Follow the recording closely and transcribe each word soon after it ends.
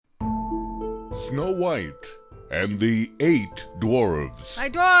Snow White and the 8 Dwarves. My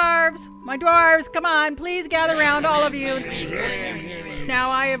dwarves, come on, please gather around, all of you. Now,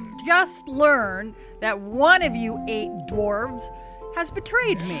 I have just learned that one of you 8 dwarves has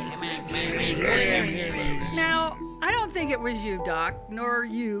betrayed me. Now, I don't think it was you, Doc, nor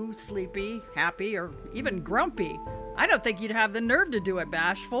you, Sleepy, Happy, or even Grumpy. I don't think you'd have the nerve to do it,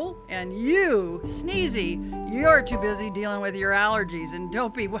 Bashful. And you, Sneezy, you're too busy dealing with your allergies. And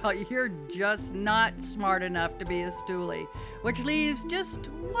Dopey, well, you're just not smart enough to be a stoolie. Which leaves just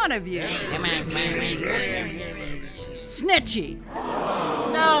one of you. Snitchy.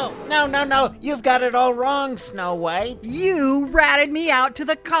 No. You've got it all wrong, Snow White. You ratted me out to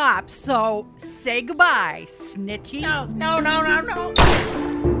the cops, so say goodbye, Snitchy. No.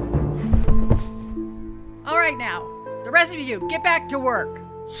 All right now, the rest of you, get back to work.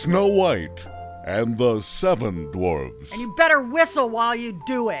 Snow White and the 7 Dwarves. And you better whistle while you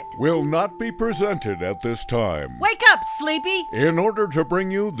do it. Will not be presented at this time. Wake up, Sleepy. In order to bring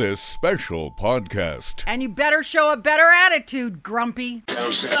you this special podcast. And you better show a better attitude, Grumpy.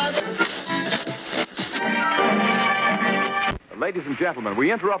 Ladies and gentlemen,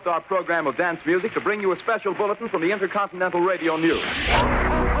 we interrupt our program of dance music to bring you a special bulletin from the Intercontinental Radio News.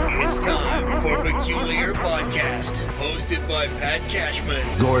 It's time for Peculiar Podcast, hosted by Pat Cashman.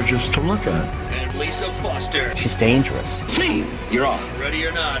 Gorgeous to look at. And Lisa Foster. She's dangerous. Steve, you're on. Ready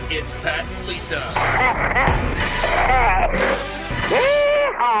or not, it's Pat and Lisa.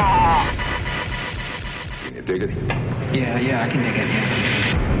 Can you dig it? Yeah, I can dig it,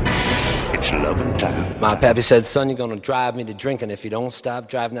 yeah. It's loving time. My pappy said, son, you're gonna drive me to drinking if you don't stop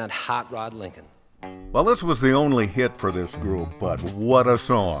driving that hot rod Lincoln. Well, this was the only hit for this group, but what a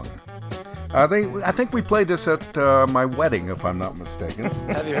song. I think we played this at my wedding, if I'm not mistaken.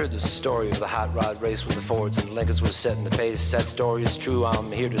 Have you heard the story of the hot rod race with the Fords and Lincolns was setting the pace? That story is true,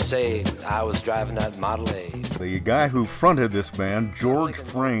 I'm here to say I was driving that Model A. The guy who fronted this band, George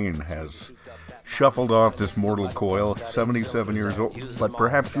Frayne, has shuffled off this mortal coil, 77 years old, but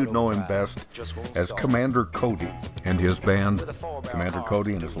perhaps you'd know him best as Commander Cody and his band, Commander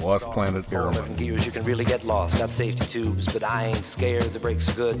Cody and his Lost Planet Airmen. Gears, you can really get lost, got safety tubes, but I ain't scared, the brakes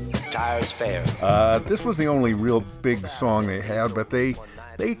are good, tires fair. This was the only real big song they had, but they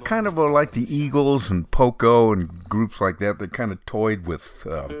kind of are like the Eagles and Poco and groups like that. They kind of toyed with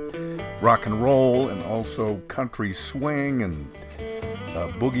rock and roll and also country swing and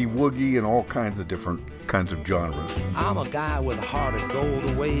boogie woogie and all kinds of different kinds of genres. I'm a guy with a heart of gold,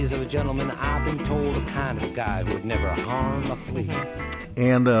 the ways of a gentleman. I've been told the kind of guy who would never harm a flea.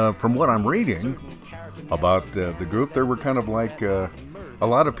 And from what I'm reading about the group, they were kind of like a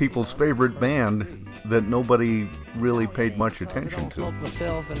lot of people's favorite band that nobody really paid much attention to.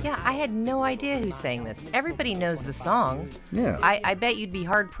 Yeah, I had no idea who sang this. Everybody knows the song. Yeah. I bet you'd be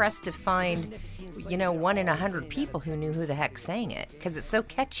hard-pressed to find, 1 in 100 people who knew who the heck sang it, because it's so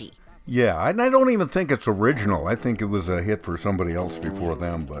catchy. Yeah, and I don't even think it's original. I think it was a hit for somebody else before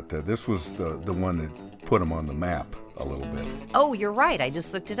them, but this was the one that put them on the map a little bit. Oh, you're right. I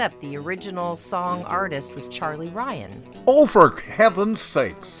just looked it up. The original song artist was Charlie Ryan. Oh, for heaven's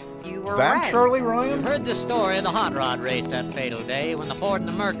sakes. You were that right. Charlie Ryan? You heard the story of the hot rod race that fatal day when the Ford and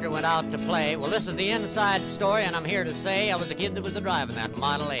the Mercury went out to play. Well, this is the inside story, and I'm here to say I was the kid that was driving that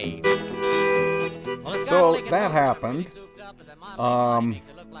Model A. Well, so that happened. You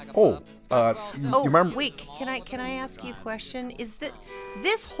remember? Wait, can I ask you a question? Is that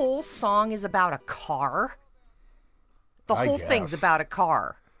this whole song is about a car? The whole thing's about a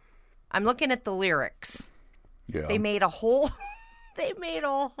car. I'm looking at the lyrics. Yeah. They made a whole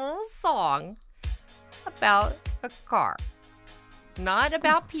song about a car. Not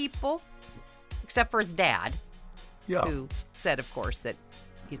about people, except for his dad. Yeah. Who said, of course, that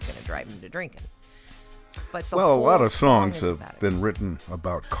he's going to drive him to drinking. But a lot of songs have been written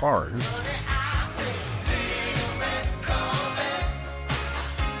about cars.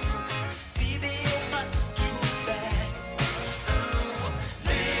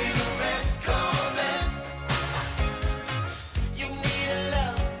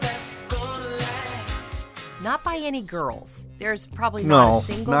 Not by any girls. There's probably not a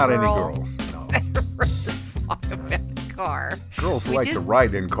single girl. No, not any girls. No. That wrote a song about a car. Girls like to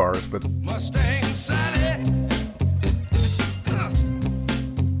ride in cars, but Mustang Sally.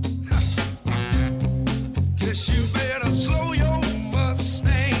 Guess you better slow your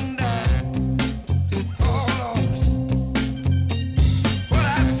Mustang down. Oh, Lord. What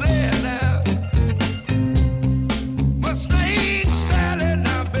I said now. Mustang Sally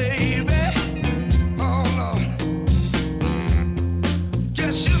now, baby. Oh, Lord.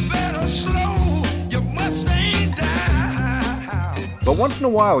 Guess you better slow your Mustang down. But once in a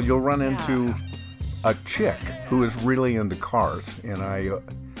while, you'll run into a chick who is really into cars, and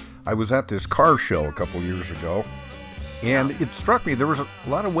I was at this car show a couple years ago, and it struck me there was a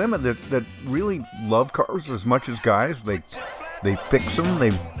lot of women that really love cars as much as guys. They fix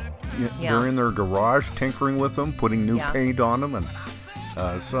them. They're in their garage tinkering with them, putting new paint on them, and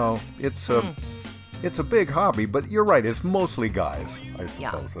so it's a big hobby. But you're right, it's mostly guys, I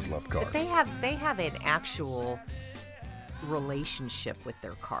suppose, that love cars. But they have an actual relationship with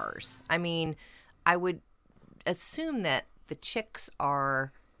their cars. I mean, I would assume that the chicks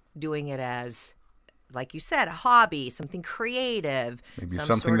are doing it as, like you said, a hobby, something creative. Maybe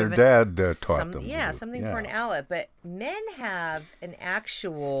something their dad taught them. Yeah, something for an outlet. But men have an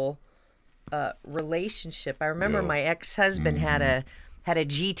actual relationship. I remember my ex-husband had a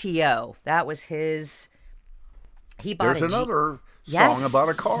GTO. That was his. He bought There's another song about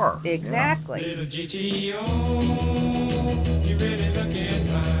a car. Exactly. Little GTO, you really looking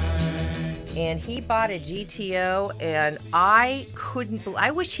fine. And he bought a GTO, and I couldn't.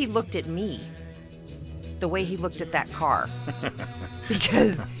 I wish he looked at me the way he looked at that car,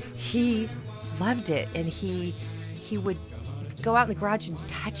 because he loved it, and he would go out in the garage and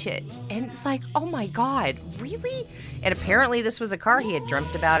touch it, and it's like, oh my God, really? And apparently this was a car he had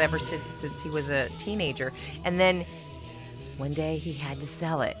dreamt about ever since he was a teenager. And then one day he had to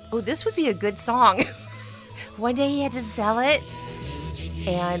sell it. Oh, this would be a good song. One day he had to sell it,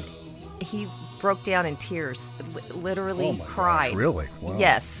 and he broke down in tears, literally cried. Gosh, really? Wow.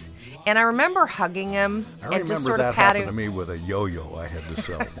 Yes. And I remember hugging him and just sort of patting. That happened to me with a yo-yo I had to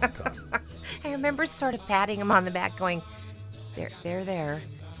sell one time. I remember sort of patting him on the back, going, They're there.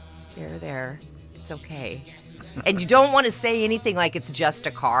 It's okay. And you don't want to say anything like it's just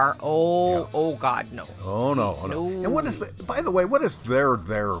a car. Oh God, no. Oh, no. And what is, by the way, what does there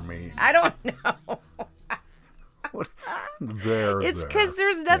mean? I don't know. What? It's because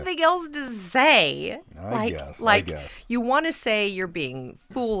there's nothing else to say. I guess. You want to say you're being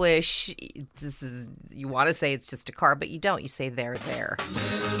foolish. You want to say it's just a car, but you don't. You say there.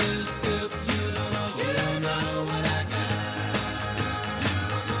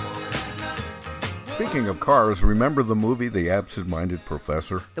 Speaking of cars, remember the movie The Absent-Minded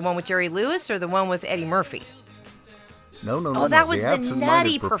Professor? The one with Jerry Lewis or the one with Eddie Murphy? No. Oh, that was the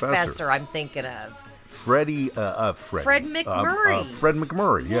Nutty Professor I'm thinking of. Fred McMurray. Fred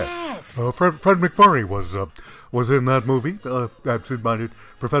McMurray, yes. Fred McMurray was in that movie, Absent-Minded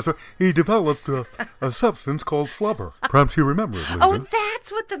Professor. He developed a substance called flubber. Perhaps you remember it, Lisa. Oh,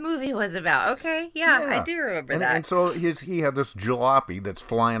 that's what the movie was about. Okay, yeah. I do remember that. And so he had this jalopy that's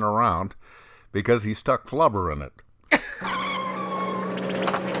flying around because he stuck flubber in it.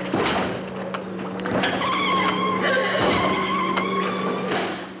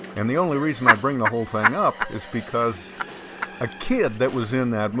 And the only reason I bring the whole thing up is because a kid that was in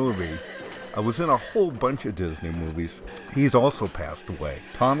that movie, was in a whole bunch of Disney movies. He's also passed away.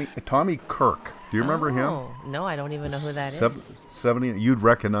 Tommy Kirk. Do you remember him? No, I don't even know who that is. 70. You'd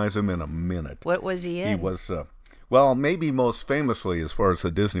recognize him in a minute. What was he in? He was, well, maybe most famously as far as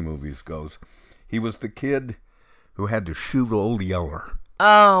the Disney movies goes, he was the kid who had to shoot Old Yeller.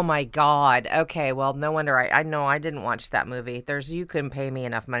 Oh my God. Okay, well, no wonder I know I didn't watch that movie. You couldn't pay me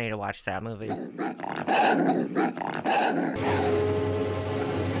enough money to watch that movie.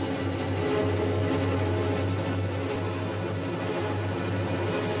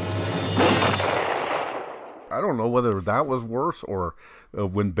 I don't know whether that was worse or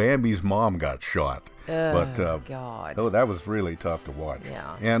when Bambi's mom got shot. God. Oh, that was really tough to watch.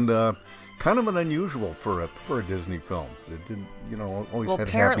 Yeah. And kind of an unusual for a Disney film. It didn't, always had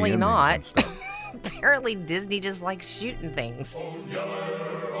happy endings and stuff. Apparently Disney just likes shooting things. Old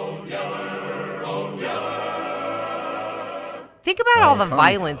Yeller, Old Yeller, Old Yeller. Think about all the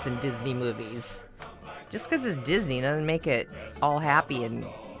violence in Disney movies. Just because it's Disney doesn't make it all happy and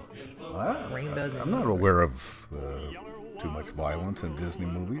rainbows. I'm not aware of too much violence in Disney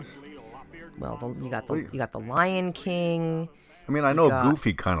movies. Well, you got the Lion King. I mean, I know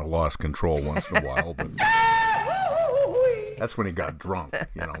Goofy kind of lost control once in a while, but that's when he got drunk,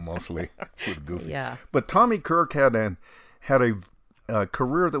 mostly with Goofy. Yeah. But Tommy Kirk had a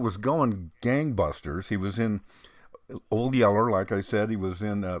career that was going gangbusters. He was in Old Yeller, like I said. He was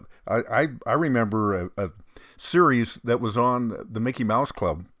in, I remember a series that was on the Mickey Mouse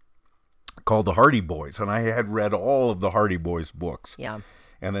Club called The Hardy Boys, and I had read all of the Hardy Boys books. Yeah.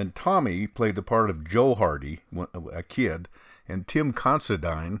 And then Tommy played the part of Joe Hardy, a kid, and Tim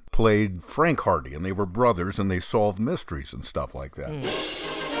Considine played Frank Hardy, and they were brothers, and they solved mysteries and stuff like that.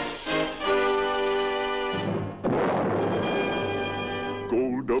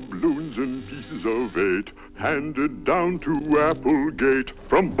 Gold doubloons and pieces of 8, handed down to Applegate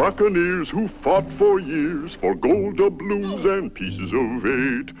from buccaneers who fought for years for gold doubloons and pieces of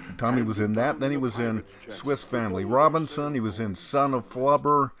 8. Tommy was in that. Then he was in Swiss Family Robinson. He was in Son of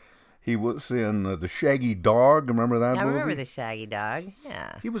Flubber. He was in The Shaggy Dog. Remember that movie? I remember The Shaggy Dog.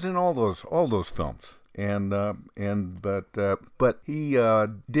 Yeah. He was in all those films. But he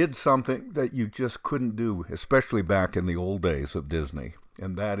did something that you just couldn't do, especially back in the old days of Disney,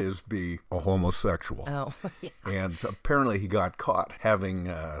 and that is be a homosexual. Oh, yeah. And apparently he got caught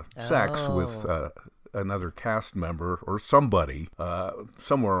having sex with another cast member or somebody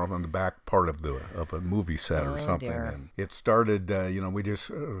somewhere on the back part of a movie set or something. Dear. And it started,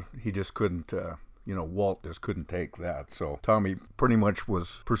 he just couldn't. Walt just couldn't take that. So Tommy pretty much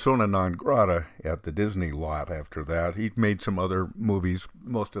was persona non grata at the Disney lot after that. He made some other movies,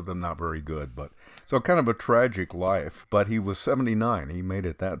 most of them not very good, but so kind of a tragic life. But he was 79. He made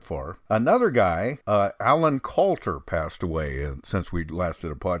it that far. Another guy, Alan Coulter, passed away since we last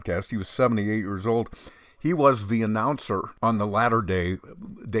did a podcast. He was 78 years old. He was the announcer on the latter-day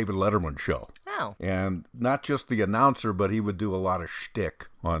David Letterman show. Oh. And not just the announcer, but he would do a lot of shtick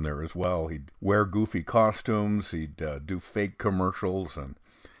on there as well. He'd wear goofy costumes. He'd do fake commercials, and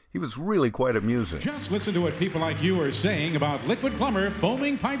he was really quite amusing. Just listen to what people like you are saying about Liquid Plumber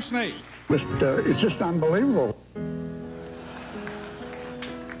Foaming Pipe Snake. It's just unbelievable.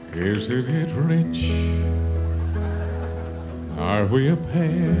 Isn't it rich? Are we a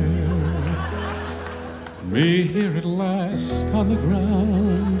pair? Me here at last on the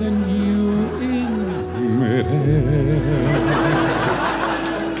ground and you in midair.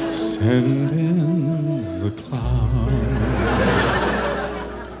 Send in the clouds.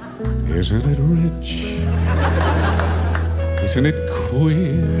 Isn't it rich? Isn't it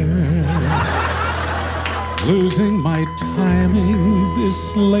queer? Losing my timing this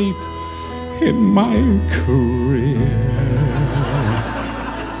late in my career.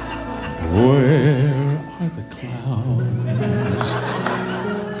 Where are the clouds?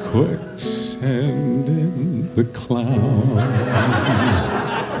 Quick, send in the clouds.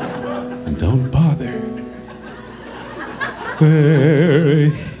 And don't bother. They're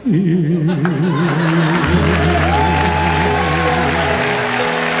here.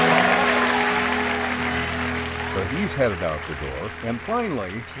 So he's headed out the door. And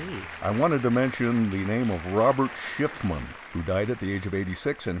finally, I wanted to mention the name of Robert Schiffman, who died at the age of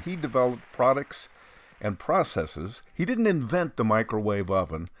 86, and he developed products and processes. He didn't invent the microwave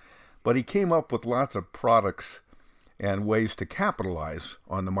oven, but he came up with lots of products and ways to capitalize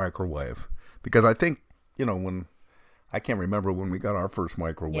on the microwave. Because I think, I can't remember when we got our first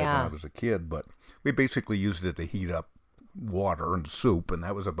microwave when I was a kid, but we basically used it to heat up water and soup, and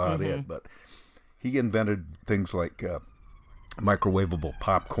that was about it. But he invented things like microwavable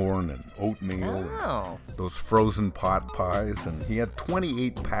popcorn and oatmeal, and those frozen pot pies, and he had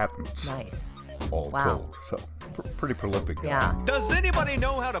 28 patents. Nice. All told. So pretty prolific guy. Yeah. Does anybody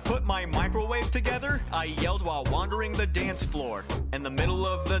know how to put my microwave together? I yelled while wandering the dance floor in the middle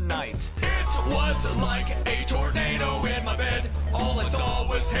of the night. It was like a tornado in my bed. All I saw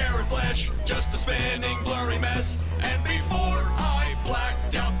was hair and flesh, just a spinning blurry mess. And before I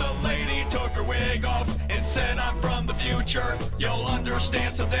blacked out, the lady took her wig off and said, "I'm from the future, you'll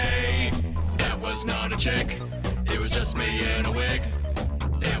understand someday." That was not a chick, it was just me in a wig.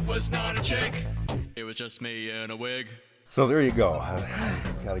 It was not a chick, it was just me in a wig. So there you go.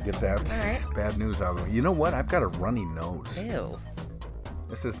 Got to get that bad news out of the way. You know what? I've got a runny nose. Ew.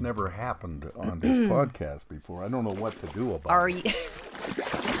 This has never happened on this podcast before. I don't know what to do about Are it. you?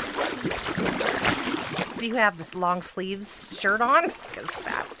 Do you have this long sleeves shirt on? Because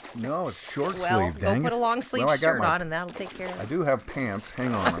that's No, it's short well. sleeve. Dang Go put it. a long sleeve Well, I got shirt my- on, and that'll take care of I it. do have pants.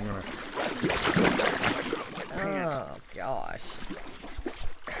 Hang on. I'm gonna. Oh gosh.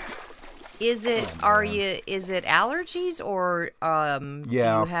 Is it? Are you? Is it allergies or do you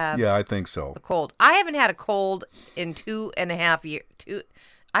have? Yeah, I think so. A cold. I haven't had a cold in 2.5 years.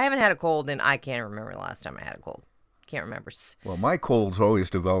 I haven't had a cold in. I can't remember the last time I had a cold. Can't remember. Well, my colds always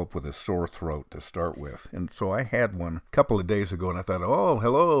develop with a sore throat to start with. And so I had one a couple of days ago, and I thought, oh,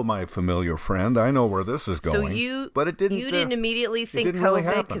 hello, my familiar friend. I know where this is going. But it didn't. You didn't immediately think didn't really COVID?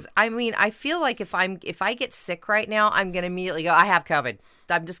 happen. Because, I mean, I feel like if I get sick right now, I'm going to immediately go, I have COVID.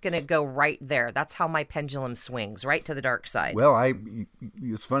 I'm just going to go right there. That's how my pendulum swings, right to the dark side. Well,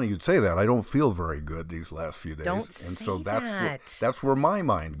 it's funny you'd say that. I don't feel very good these last few days. Don't and say so that. That's where my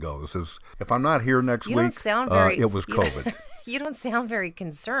mind goes. Is if I'm not here next You week, don't sound very. it was COVID. You don't sound very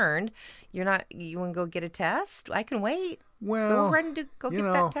concerned. You want to go get a test? I can wait. Well, go run to go get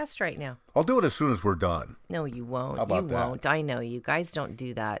that test right now. I'll do it as soon as we're done. No, you won't. How about you that? Won't. I know you guys don't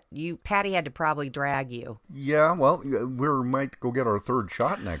do that. Patty had to probably drag you. Yeah, well, we might go get our third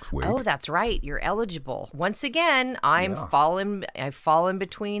shot next week. Oh, that's right. You're eligible. Once again, I've fallen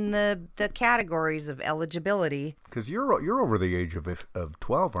between the categories of eligibility. Because you're over the age of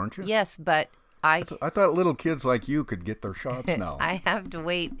 12, aren't you? Yes, but I thought little kids like you could get their shots now. I have to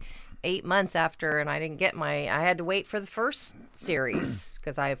wait 8 months after, and I didn't get I had to wait for the first series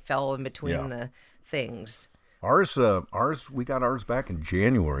because I fell in between the things. Ours, we got ours back in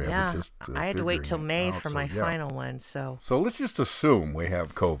January. Yeah, I had to wait till May for my final one. So let's just assume we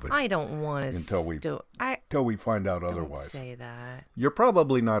have COVID. I don't want to until we find out otherwise. Don't say that. You're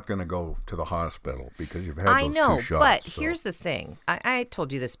probably not going to go to the hospital because you've had those 2 shots. But here's the thing. I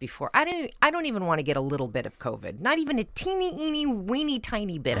told you this before. I don't even want to get a little bit of COVID. Not even a teeny weeny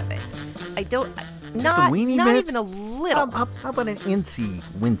tiny bit of it. I don't. Not even a little. How about an incy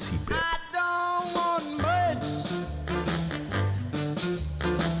wincy bit?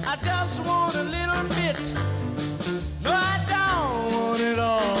 I just want a little bit. No, I don't want it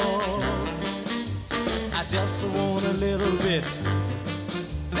all. I just want a little bit.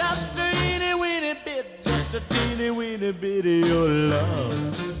 Just a teeny weeny bit. Just a teeny weeny bit of your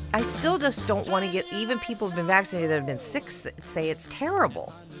love. I still just don't want to get, even people who've been vaccinated that have been sick say it's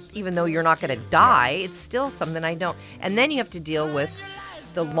terrible. Even though you're not going to die, it's still something I don't. And then you have to deal with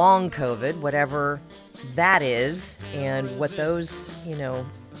the long COVID, whatever that is, and what those,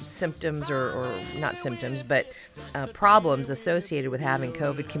 symptoms or not symptoms, but problems associated with having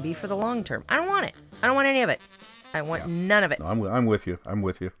COVID can be for the long term. I don't want it. I don't want any of it. I want none of it. No, I'm with you.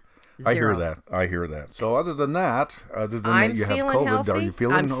 Zero. I hear that. So other than that, you have feeling COVID, healthy. are you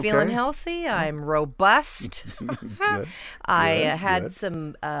feeling okay? I'm feeling healthy. I'm robust. Good. I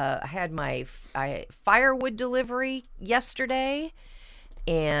had my firewood delivery yesterday.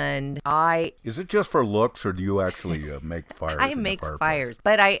 And is it just for looks, or do you actually make fires? I make fires,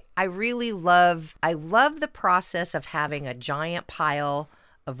 but I really love the process of having a giant pile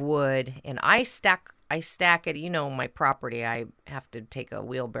of wood, and I stack it. My property, I have to take a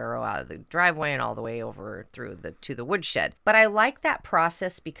wheelbarrow out of the driveway and all the way over to the woodshed. But I like that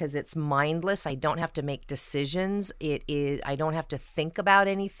process because it's mindless. I don't have to make decisions. I don't have to think about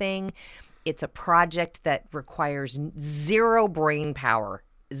anything. It's a project that requires zero brain power.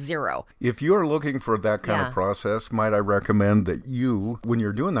 Zero. If you're looking for that kind of process, might I recommend that you, when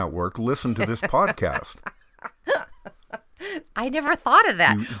you're doing that work, listen to this podcast. I never thought of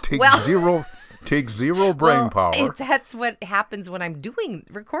that. Take zero brain power. That's what happens when I'm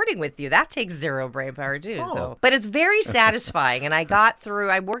recording with you. That takes zero brain power too. So, but it's very satisfying. And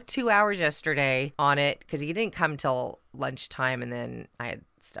I worked 2 hours yesterday on it because he didn't come till lunchtime, and then I had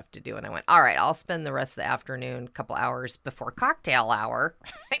stuff to do, and I went, all right, I'll spend the rest of the afternoon, a couple hours before cocktail hour,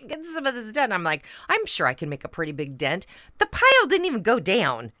 and get some of this done. I'm like, I'm sure I can make a pretty big dent. The pile didn't even go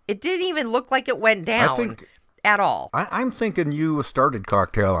down. It didn't even look like it went down at all. I'm thinking you started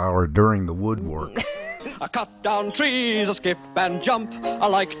cocktail hour during the woodwork. I cut down trees, I skip and jump. I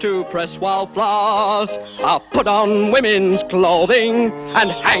like to press wildflowers. I put on women's clothing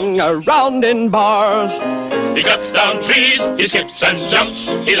and hang around in bars. He cuts down trees, he skips and jumps.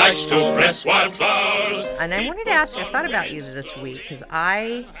 He likes to press wildflowers. And I wanted to ask you, I thought about you this week because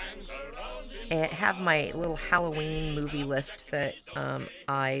I have my little Halloween movie list that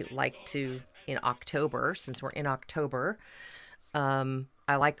I like to, in October, since we're in October,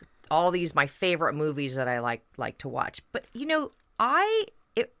 I like all these, my favorite movies that I like to watch. But,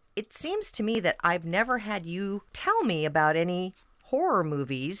 it seems to me that I've never had you tell me about any horror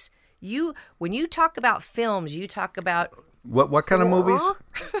movies. When you talk about films, you talk about... What kind of movies?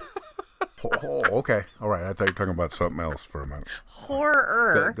 Oh, okay. All right. I thought you were talking about something else for a minute.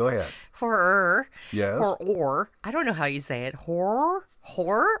 Horror. Go ahead. Horror. Yes. Horror. I don't know how you say it. Horror?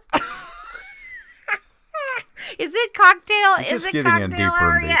 Is it cocktail? You're just getting in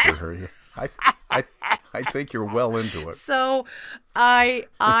deeper and deeper. I think you're well into it. So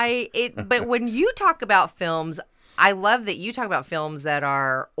but when you talk about films, I love that you talk about films that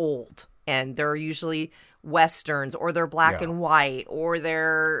are old, and they're usually Westerns, or they're black and white, or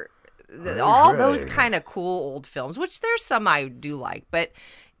they're all those kind of cool old films, which there's some I do like. But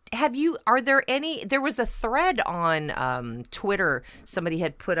there was a thread on Twitter, somebody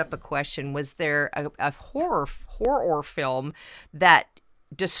had put up a question, was there a horror film that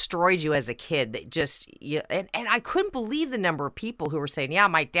destroyed you as a kid, that just and I couldn't believe the number of people who were saying, yeah,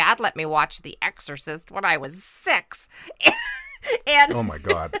 my dad let me watch The Exorcist when I was 6. And oh my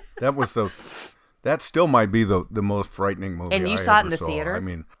God, that was That still might be the most frightening movie And you I saw it ever in the saw. theater? I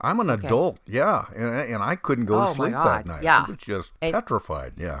mean, I'm an adult, yeah, and I couldn't go to sleep that night. Yeah. I was just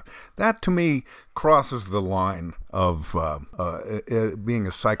petrified, yeah. That, to me, crosses the line of being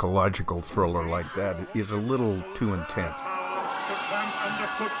a psychological thriller like that is a little too intense. To tramp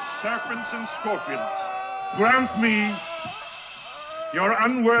underfoot serpents and scorpions. Grant me, your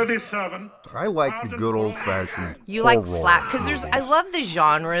unworthy servant. I like the good old-fashioned You like horror because I love the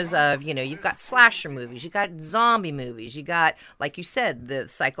genres of, you've got slasher movies, you got zombie movies, you got, like you said, the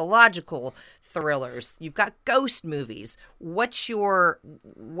psychological thrillers, you've got ghost movies. You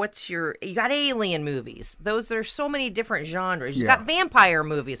got alien movies. There's so many different genres. You got vampire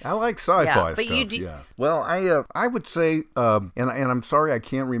movies. I like sci-fi but stuff, you do, yeah. Well, I would say, and I'm sorry I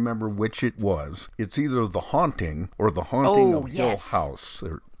can't remember which it was. It's either The Haunting or The Haunting of Hill House.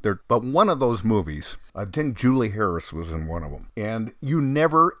 But one of those movies, I think Julie Harris was in one of them. And you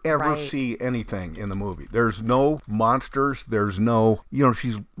never, ever see anything in the movie. There's no monsters. There's no,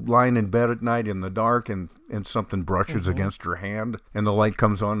 she's lying in bed at night in the dark and something brushes against her hand and the light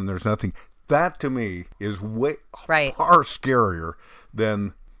comes on and there's nothing. That, to me, is far scarier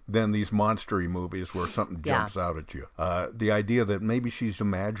than these monstery movies where something jumps out at you. The idea that maybe she's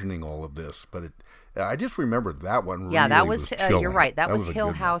imagining all of this, but I just remember that one really that was chilling. you're right. That was a Hill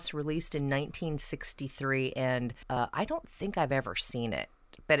good House, released in 1963, and I don't think I've ever seen it,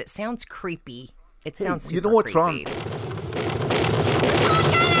 but it sounds creepy. It sounds super you know what's creepy. on?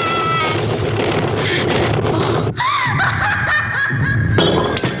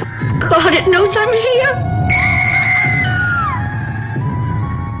 God, it knows I'm here.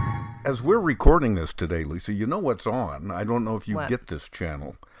 As we're recording this today, Lisa, you know what's on. I don't know if you What? get this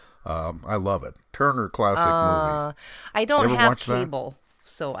channel. I love it. Turner Classic Movies. I don't Ever have watch that? cable,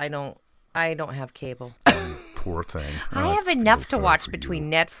 so I don't have cable. Poor thing. I have enough to watch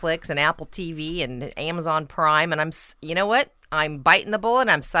between Netflix and Apple TV and Amazon Prime, and you know what? I'm biting the bullet.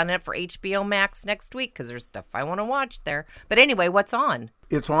 I'm signing up for HBO Max next week because there's stuff I want to watch there. But anyway, what's on?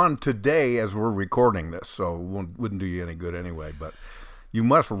 It's on today as we're recording this, so it wouldn't do you any good anyway. But you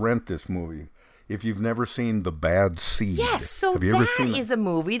must rent this movie if you've never seen The Bad Seed. Yes, so have you ever that seen is a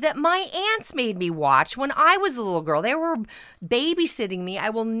movie that my aunts made me watch when I was a little girl. They were babysitting me. I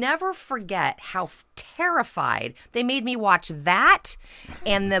will never forget how terrified they made me watch that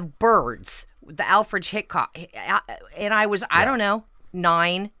and The Birds, the Alfred Hitchcock. And I was, I don't know,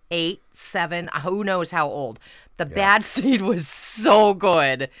 9, 8, 7, who knows how old. The Bad Seed was so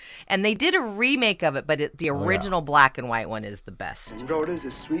good. And they did a remake of it, but the original black and white one is the best. Rhoda's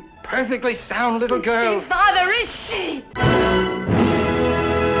a sweet, perfectly sound little girl. Father, is she?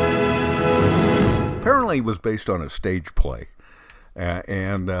 Apparently it was based on a stage play.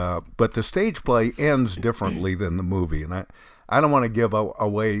 But the stage play ends differently than the movie. And I don't want to give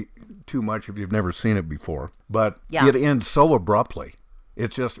away too much if you've never seen it before. But it ends so abruptly.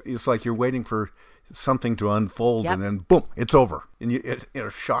 It's like you're waiting for something to unfold and then boom, it's over. And it's a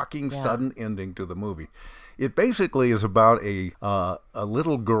shocking, sudden ending to the movie. It basically is about a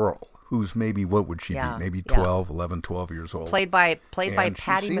little girl who's maybe, what would she be? Maybe 12, 11, 12 years old. Played by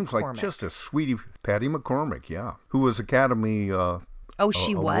Patty she seems McCormick. like just a sweetie. Patty McCormick, who was Academy she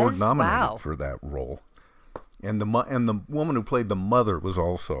Award was? nominated Wow. for that role. And the woman who played the mother was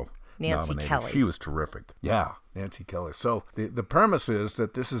also Nancy nominated. Kelly. She was terrific. Yeah, Nancy Kelly. So the premise is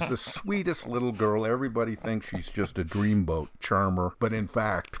that this is the sweetest little girl. Everybody thinks she's just a dreamboat charmer, but in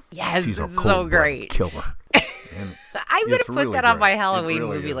fact, she's a cold-blooded killer. And I'm going to put really that on great. my It Halloween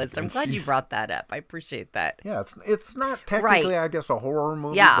really movie is. list. I'm And glad you she's- brought that up. I appreciate that. Yeah, it's not technically, I guess, a horror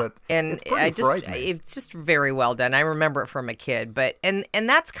movie, but and it's pretty frightening. it's just very well done. I remember it from a kid, but and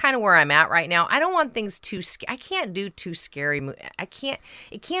that's kind of where I'm at right now. I don't want things too I can't do too scary.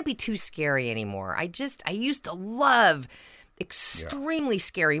 It can't be too scary anymore. I used to love extremely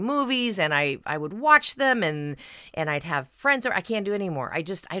scary movies, and I would watch them, and I'd have friends. I can't do it anymore. I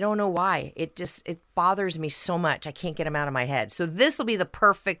don't know why. It bothers me so much. I can't get them out of my head. So this will be the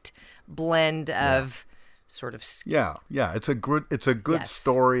perfect blend of sort of. Yeah. It's a good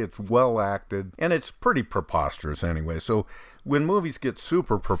story. It's well acted, and it's pretty preposterous anyway. So when movies get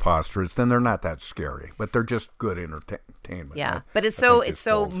super preposterous, then they're not that scary, but they're just good entertainment. Yeah, but it's so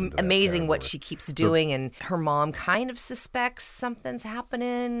amazing what she keeps doing, and her mom kind of suspects something's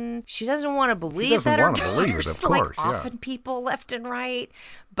happening. She doesn't want to believe that her daughter's like offing people left and right,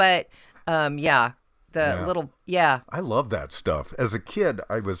 but I love that stuff. As a kid,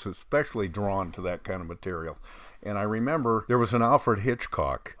 I was especially drawn to that kind of material. And I remember there was an Alfred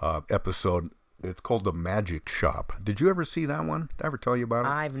Hitchcock episode It's called The Magic Shop. Did you ever see that one? Did I ever tell you about it?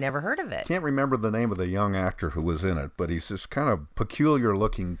 I've never heard of it. Can't remember the name of the young actor who was in it, but he's this kind of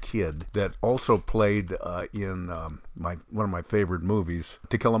peculiar-looking kid that also played in one of my favorite movies,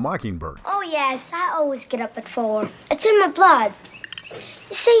 To Kill a Mockingbird. Oh, yes, I always get up at 4. It's in my blood.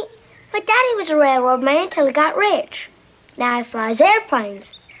 You see, my daddy was a railroad man till he got rich. Now he flies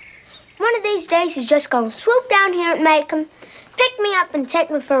airplanes. One of these days he's just gonna swoop down here at Macon, pick me up and take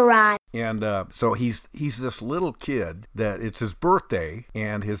me for a ride. And so he's this little kid that it's his birthday,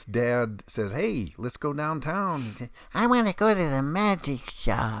 and his dad says, "Hey, let's go downtown. I want to go to the magic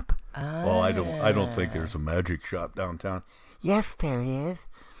shop." Well, I don't think there's a magic shop downtown. Yes, there is.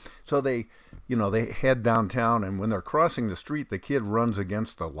 So they head downtown, and when they're crossing the street, the kid runs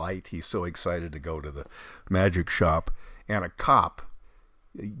against the light. He's so excited to go to the magic shop, and a cop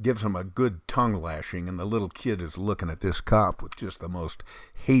gives him a good tongue lashing, and the little kid is looking at this cop with just the most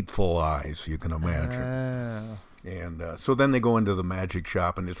hateful eyes you can imagine. And so then they go into the magic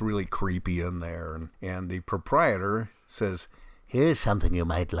shop, and it's really creepy in there, and the proprietor says, "Here's something you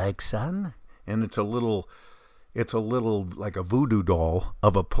might like, son." And it's a little like a voodoo doll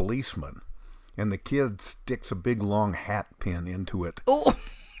of a policeman, and the kid sticks a big long hat pin into it. Oh.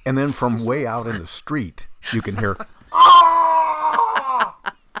 And then from way out in the street you can hear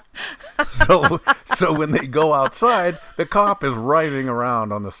So when they go outside, the cop is writhing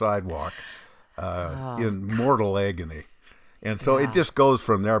around on the sidewalk in mortal agony. And so it just goes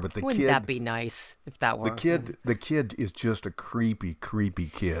from there. But Wouldn't that be nice if that were? The kid is just a creepy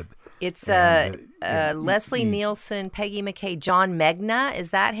kid. It's Leslie Nielsen, Peggy McKay, John Megna.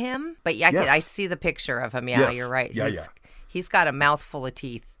 Is that him? But yeah, I see the picture of him. Yeah, yes. You're right. Yeah, He's got a mouthful of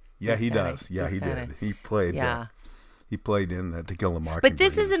teeth. Yeah, he does. Yeah, he did. He played. Yeah. He played in To Kill a Mockingbird. But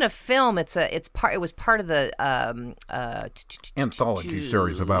this isn't a film. It was part of the anthology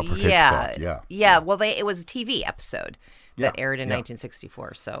series about for kids. Yeah. Well, it was a TV episode that aired in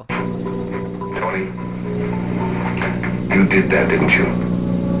 1964. So. Tony, you did that, didn't you?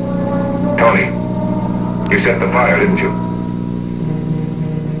 Tony, you set the fire, didn't you?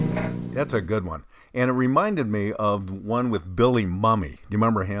 That's a good one. And it reminded me of one with Billy Mummy. Do you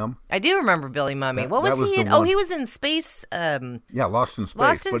remember him? I do remember Billy Mummy. What was he in? Oh, he was in Space. Lost in Space.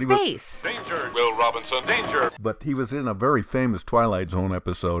 Lost in Space. Danger, Will Robinson, danger. But he was in a very famous Twilight Zone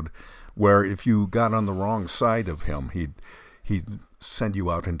episode where if you got on the wrong side of him, he'd send you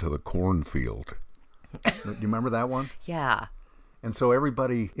out into the cornfield. Do you remember that one? Yeah. And so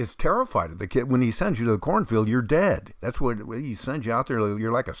everybody is terrified of the kid. When he sends you to the cornfield, you're dead. That's what he sends you out there.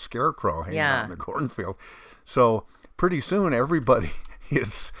 You're like a scarecrow hanging out in the cornfield. So pretty soon everybody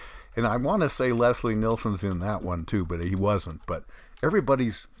is, and I want to say Leslie Nielsen's in that one too, but he wasn't. But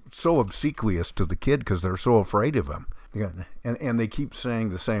everybody's so obsequious to the kid because they're so afraid of him. And they keep saying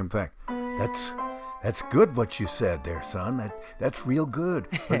the same thing. That's good what you said there, son. That's real good.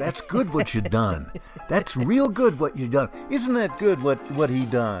 Or that's good what you done. That's real good what you done. Isn't that good what he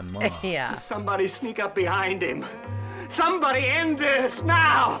done, Mom? Yeah. Somebody sneak up behind him. Somebody end this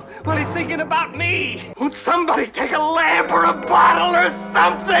now. Well, he's thinking about me. Won't somebody take a lamp or a bottle or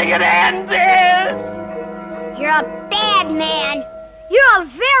something and end this? You're a bad man. You're a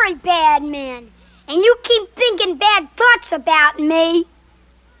very bad man. And you keep thinking bad thoughts about me.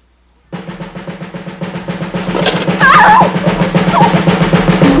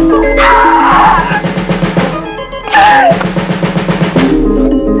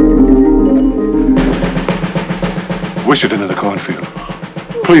 Wish it into the cornfield.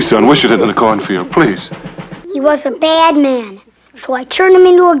 Please, son, wish it into the cornfield, please. He was a bad man, so I turned him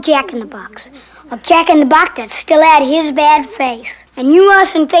into a jack-in-the-box. A jack-in-the-box that still had his bad face. And you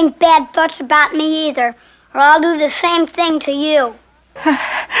mustn't think bad thoughts about me either, or I'll do the same thing to you.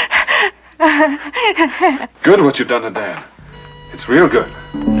 Good what you've done to Dad. It's real good.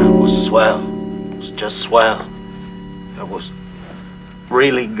 It was swell. It was just swell. It was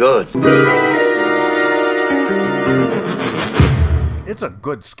really good. It's a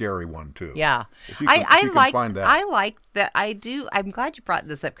good scary one too. Yeah. I like that. I do. I'm glad you brought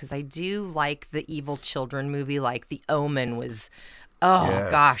this up because I do like the evil children movie. Like The Omen was. Oh, yes.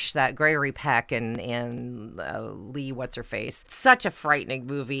 Gosh, that Gregory Peck and Lee, what's-her-face. Such a frightening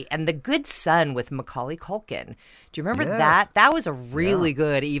movie. And The Good Son with Macaulay Culkin. Do you remember that? That was a really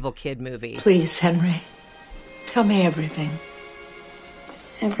good evil kid movie. Please, Henry, tell me everything.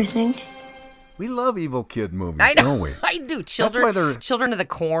 Everything? We love evil kid movies, I know, don't we? I do. Children of the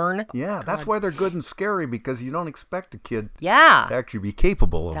Corn. Yeah, that's why they're good and scary because you don't expect a kid to Yeah. actually be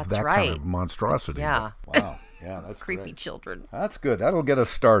capable of that right. kind of monstrosity. Yeah. Wow. Yeah, that's creepy great. children. That's good. That'll get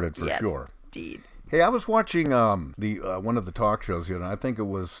us started for sure. Indeed. Hey, I was watching the one of the talk shows, I think it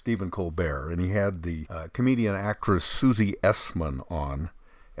was Stephen Colbert, and he had the comedian actress Susie Essman on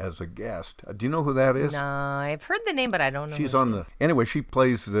as a guest. Do you know who that is? No, I've heard the name, but I don't know. She's on the... Anyway, she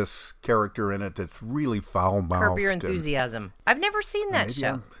plays this character in it that's really foul-mouthed. Curb Your Enthusiasm. I've never seen that show.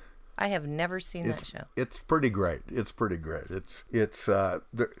 I'm... I have never seen that show. It's pretty great. It's pretty great. It's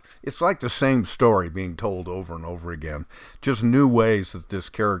like the same story being told over and over again, just new ways that this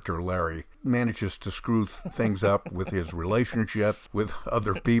character Larry manages to screw things up with his relationships with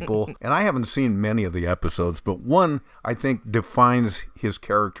other people. And I haven't seen many of the episodes, but one I think defines his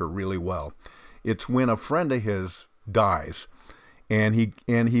character really well. It's when a friend of his dies, and he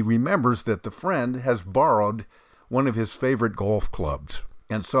remembers that the friend has borrowed one of his favorite golf clubs.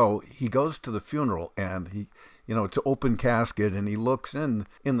 And so he goes to the funeral, and he, it's an open casket, and he looks in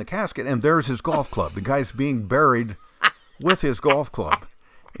the casket, and there's his golf club. The guy's being buried with his golf club.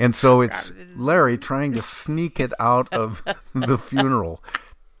 And so it's Larry trying to sneak it out of the funeral,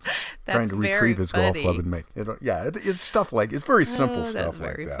 trying to retrieve his golf club and make it. Yeah, it's stuff like, it's very simple stuff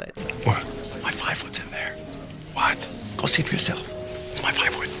like that. What? My 5-foot's in there. What? Go see for yourself. It's my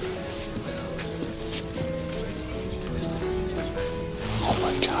 5-foot. Oh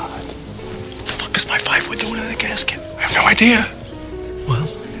my God. What the fuck is my 5-foot doing in the casket? I have no idea. Well,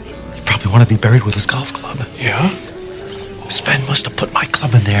 you probably want to be buried with his golf club. Yeah? Sven must have put my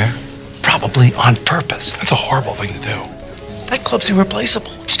club in there, probably on purpose. That's a horrible thing to do. That club's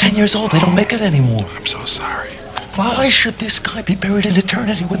irreplaceable. It's 10 years old. They don't make it anymore. I'm so sorry. Why should this guy be buried in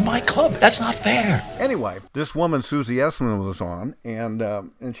eternity with my club? That's not fair. Anyway, this woman, Susie Essman, was on, and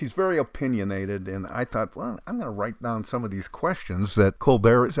she's very opinionated, and I thought, well, I'm going to write down some of these questions that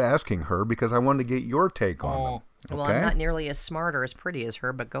Colbert is asking her because I wanted to get your take on them. Okay? Well, I'm not nearly as smart or as pretty as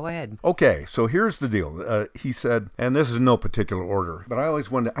her, but go ahead. Okay, so here's the deal. He said, and this is in no particular order, but I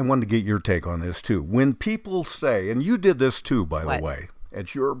wanted to get your take on this too. When people say, and you did this too, by the way,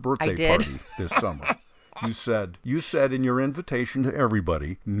 at your birthday party this summer. You said in your invitation to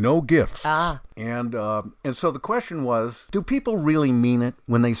everybody, no gifts. And so the question was, do people really mean it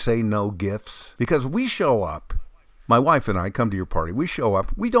when they say no gifts? Because we show up, my wife and I come to your party, we show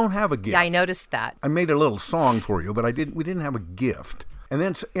up, we don't have a gift. Yeah, I noticed that. I made a little song for you, but we didn't have a gift. And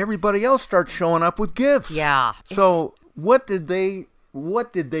then everybody else starts showing up with gifts. Yeah. So what did they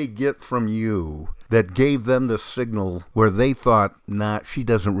get from you that gave them the signal where they thought, nah, she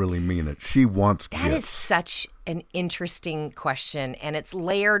doesn't really mean it. She wants gifts. That is such an interesting question, and it's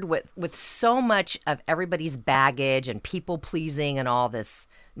layered with so much of everybody's baggage and people pleasing and all this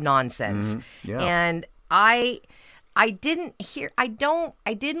nonsense. Mm-hmm. Yeah. And I didn't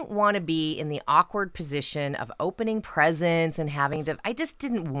want to be in the awkward position of opening presents and having to, I just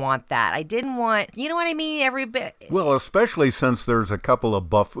didn't want that. I didn't want, you know what I mean? Every bit. Well, especially since there's a couple of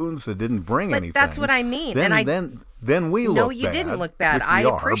buffoons that didn't bring anything. That's what I mean. Then we look bad. No, you didn't look bad. I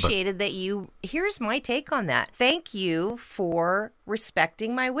appreciated that you, here's my take on that. Thank you for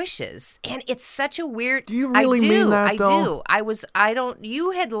respecting my wishes. And it's such a weird. Do you really mean that, though? I do.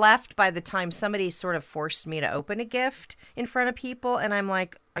 You had left by the time somebody sort of forced me to open a gift in front of people. And I'm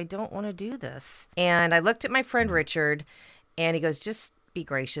like, I don't want to do this. And I looked at my friend Richard and he goes, just be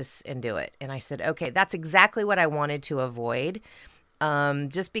gracious and do it. And I said, okay, that's exactly what I wanted to avoid.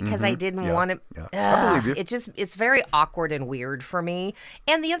 Just because I didn't want to, I believe you. It's very awkward and weird for me.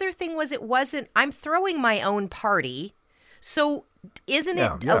 And the other thing was, I'm throwing my own party. So isn't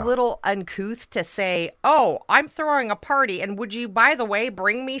it a little uncouth to say, oh, I'm throwing a party and would you, by the way,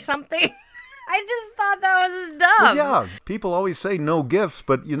 bring me something? I just thought that was dumb. Well, yeah, people always say no gifts,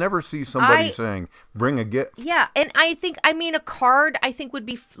 but you never see somebody saying, bring a gift. Yeah, and a card I think would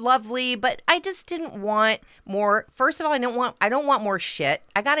be lovely, but I just didn't want more. First of all, I don't want more shit.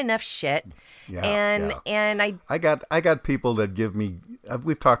 I got enough shit. Yeah, and I got people that give me,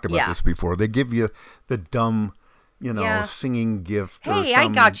 we've talked about this before, they give you the dumb, singing gift. Hey, I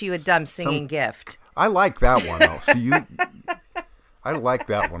got you a dumb singing gift. I like that one, though. So I like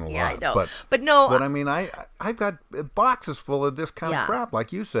that one a lot. Yeah, I know. But I mean, I've got boxes full of this kind of crap,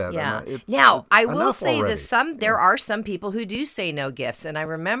 like you said. Yeah. And now, I will say already. this: there are some people who do say no gifts, and I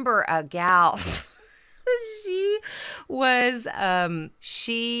remember a gal. She was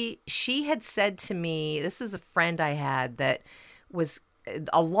she had said to me, this was a friend I had that was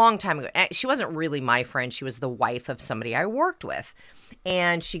a long time ago. She wasn't really my friend. She was the wife of somebody I worked with.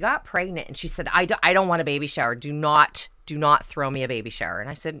 And she got pregnant and she said, I don't want a baby shower. Do not throw me a baby shower. And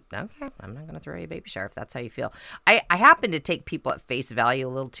I said, okay, I'm not going to throw you a baby shower if that's how you feel. I happen to take people at face value a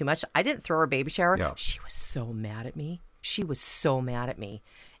little too much. I didn't throw her a baby shower. Yeah. She was so mad at me.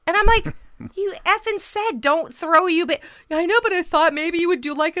 And I'm like, You effing said don't throw you, but I know, but I thought maybe you would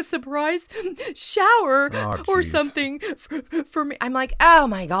do like a surprise shower or something for me. I'm like, oh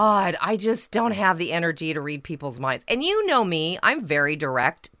my God, I just don't have the energy to read people's minds. And you know me, I'm very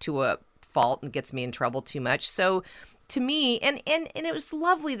direct to a fault and gets me in trouble too much. So to me, and it was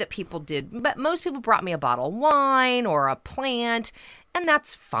lovely that people did, but most people brought me a bottle of wine or a plant, and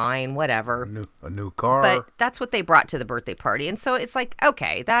that's fine, whatever. A new car. But that's what they brought to the birthday party. And so it's like,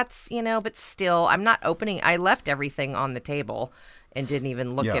 okay, that's, but still, I'm not opening. I left everything on the table and didn't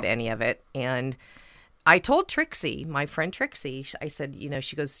even look at any of it. And I told Trixie, my friend Trixie, I said,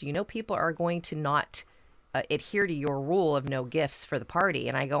 she goes, people are going to not adhere to your rule of no gifts for the party.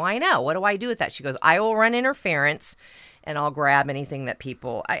 And I go, I know. What do I do with that? She goes, I will run interference and I'll grab anything that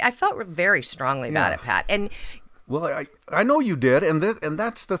people. I felt very strongly about it, Pat. And well, I know you did, and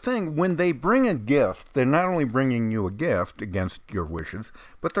that's the thing. When they bring a gift, they're not only bringing you a gift against your wishes,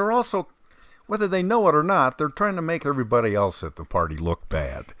 but they're also, whether they know it or not, they're trying to make everybody else at the party look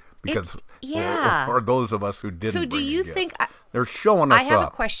bad. Because or those of us who didn't. So do you think they're showing us up? I have a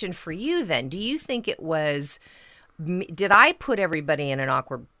question for you then. Do you think it was? Did I put everybody in an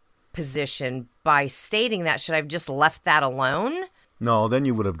awkward position by stating that? Should I have just left that alone? No, then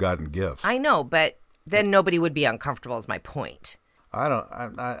you would have gotten gifts. I know, but then nobody would be uncomfortable. Is my point. I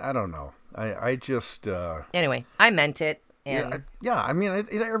don't know. I just anyway. I meant it. And I mean,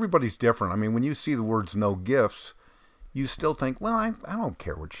 everybody's different. I mean, when you see the words "no gifts," you still think, well, I don't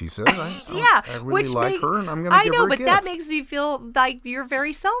care what she says. I really like her, and I'm going to give her a gift. I know, but that makes me feel like you're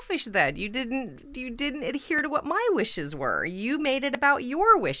very selfish then. You didn't adhere to what my wishes were. You made it about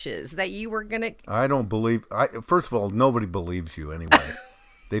your wishes that you were going to... I don't believe... First of all, nobody believes you anyway.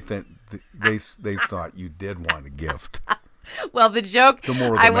 They thought you did want a gift. Well, the joke, the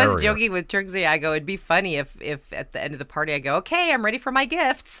more the I merrier. was joking with Trixie. I go, it'd be funny if at the end of the party I go, okay, I'm ready for my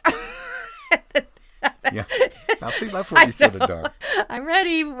gifts. Yeah. Now see, that's what you should have done. I'm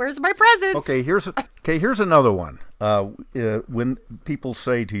ready. Where's my presents? Okay, here's another one. When people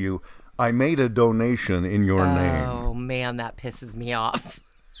say to you, I made a donation in your name. Oh man, that pisses me off.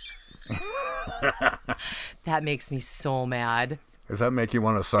 That makes me so mad. Does that make you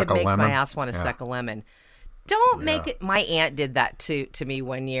want to suck a lemon? It makes my ass want to suck a lemon. Don't make it. My aunt did that to me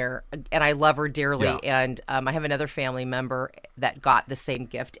one year, and I love her dearly. Yeah. And I have another family member that got the same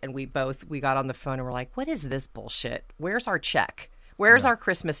gift, and we got on the phone and we're like, "What is this bullshit? Where's our check? Where's our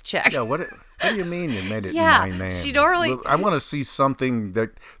Christmas check?" Yeah. What do you mean you made it in my name? She normally. I want to see something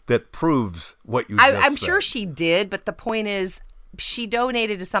that proves what you. I'm sure she did, but the point is, she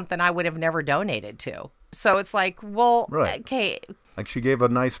donated to something I would have never donated to. So it's like, well, okay. Like she gave a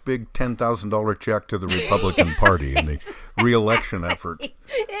nice big $10,000 check to the Republican Party in the re-election effort.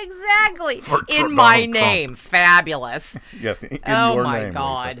 Exactly. In my name. Trump. Fabulous. Yes, in your name. Oh, my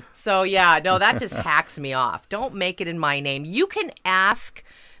God. Lisa. So, yeah, no, that just hacks me off. Don't make it in my name. You can ask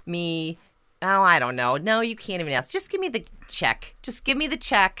me, I don't know. No, you can't even ask. Just give me the check. Just give me the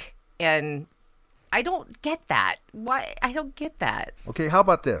check, and I don't get that. Why? I don't get that. Okay, how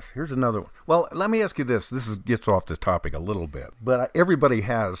about this? Here's another one. Well, let me ask you this. Gets off the topic a little bit. But everybody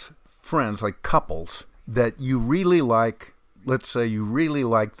has friends, like couples, that you really like. Let's say you really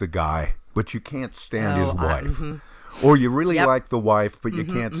like the guy, but you can't stand his wife. Mm-hmm. Or you really like the wife, but you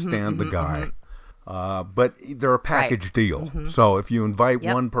can't stand the guy. But they're a package deal. Mm-hmm. So if you invite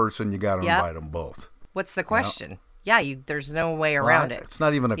one person, you got to invite them both. What's the question? Yeah, there's no way around it. It's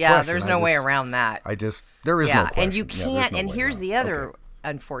not even a question. Yeah, there's no way around that. There is no question. And you can't, and here's the other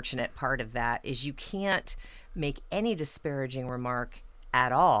unfortunate part of that, is you can't make any disparaging remark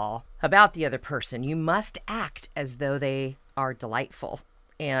at all about the other person. You must act as though they are delightful.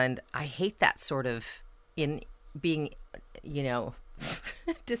 And I hate that sort of in being,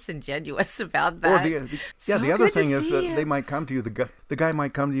 disingenuous about that. Or the other thing is that they might come to you, the guy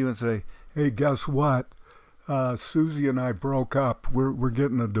might come to you and say, hey, guess what? Susie and I broke up. We're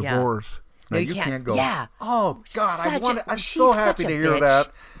getting a divorce. Yeah. Now you can't go. Yeah. Oh God, I'm so happy to hear that.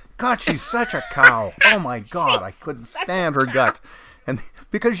 God, she's such a cow. Oh my God, I couldn't stand her guts. And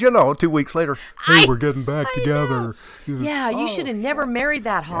because 2 weeks later, hey, we're getting back together. Yeah, you should have never married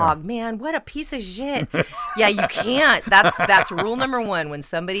that hog, man. What a piece of shit. Yeah, you can't. That's rule number one. When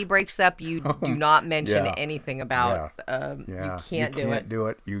somebody breaks up, you do not mention anything about. You can't do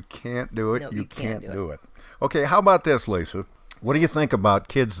it. You can't do it. You can't do it. Okay, how about this, Lisa? What do you think about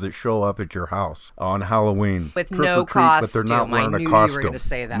kids that show up at your house on Halloween with no costume? But they're not wearing a costume. I knew you were going to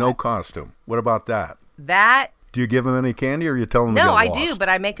say that. No costume. What about that? That. Do you give them any candy, or you tell them to get lost? No, I do, but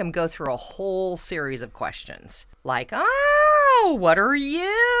I make them go through a whole series of questions. Like, oh, what are you?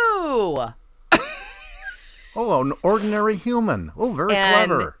 Oh, an ordinary human. Oh, very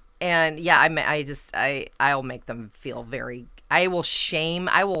clever. And yeah, I'll make them feel I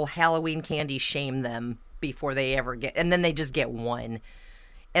will Halloween candy shame them before they ever get, and then they just get one.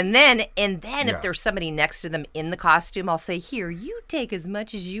 And then if there's somebody next to them in the costume, I'll say, here, you take as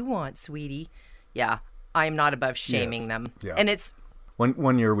much as you want, sweetie. Yeah, I'm not above shaming them. Yeah. And it's...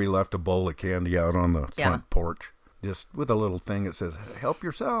 One year we left a bowl of candy out on the front porch, just with a little thing that says, help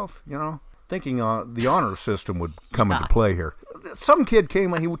yourself, thinking the honor system would come into play here. Some kid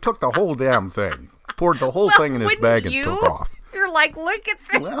came and he took the whole damn thing, poured the whole thing in his bag and took off. You're like, look at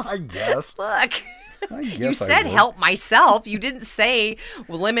this. Well, I guess. Look. I guess you said help myself. You didn't say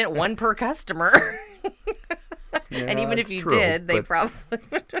limit one per customer. And even if you did, they probably...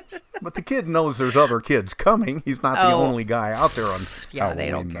 But the kid knows there's other kids coming. He's not the only guy out there on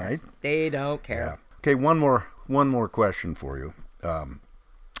Halloween night. They don't care. Yeah. Okay, one more question for you.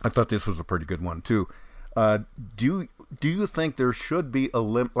 I thought this was a pretty good one, too. Do you think there should be a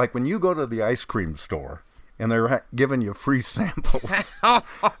limit? Like when you go to the ice cream store and they're giving you free samples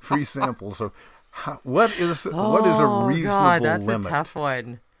of... What is a reasonable God, that's limit? A tough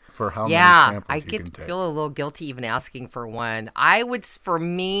one. For how many samples you can take? I feel a little guilty even asking for one. For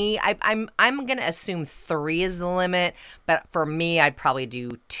me, I'm going to assume 3 is the limit, but for me, I'd probably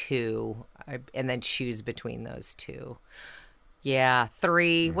do 2 and then choose between those 2. Yeah,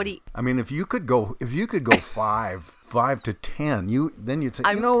 3. What do you? I mean, if you could go 5 to 10, then you'd say,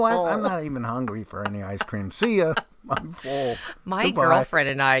 you know what? I'm not even hungry for any ice cream. See ya. I'm full. My girlfriend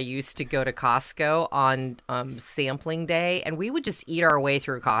and I used to go to Costco on sampling day, and we would just eat our way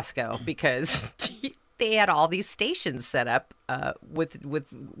through Costco because they had all these stations set up with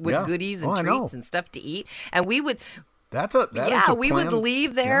goodies and treats and stuff to eat, and we would. We would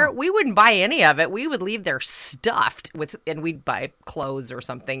leave there. Yeah. We wouldn't buy any of it. We would leave there stuffed and we'd buy clothes or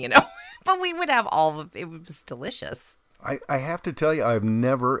something, But we would have all of it. It was delicious. I have to tell you, I've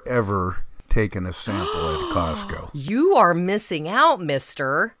never ever taken a sample at Costco. You are missing out,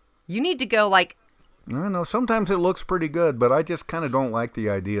 mister. You need to go I know. Sometimes it looks pretty good, but I just kind of don't like the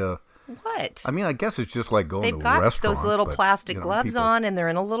idea. What? I mean, I guess it's just like going to a restaurant. They've got those little plastic gloves on, and they're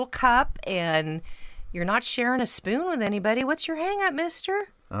in a little cup, and you're not sharing a spoon with anybody. What's your hang-up, mister?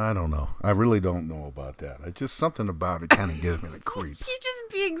 I don't know. I really don't know about that. It's just something about it kind of gives me the creeps. You're just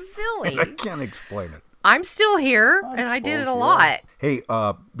being silly. I can't explain it. I'm still here, and I did it a lot. Hey,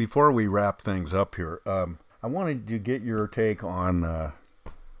 before we wrap things up here, I wanted to get your take on the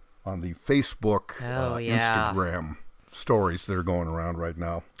Facebook, Instagram stories that are going around right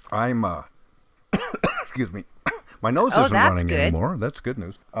now. I'm, excuse me, my nose isn't running anymore. That's good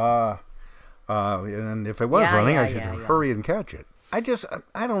news. And if it was running, I should hurry and catch it. I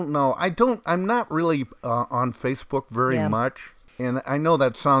don't know. I'm not really on Facebook very much. And I know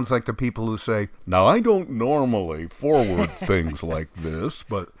that sounds like the people who say, now I don't normally forward things like this,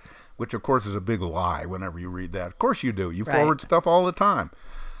 which of course is a big lie whenever you read that. Of course you do. You forward stuff all the time.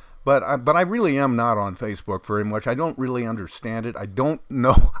 But I really am not on Facebook very much. I don't really understand it. I don't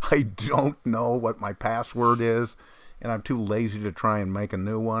know what my password is, and I'm too lazy to try and make a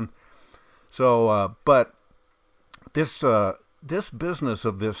new one. So, but this business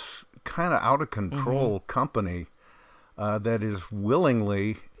of this kind of out of control company that is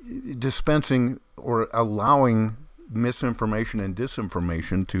willingly dispensing or allowing misinformation and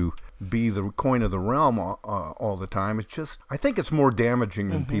disinformation to be the coin of the realm all the time. It's just, I think it's more damaging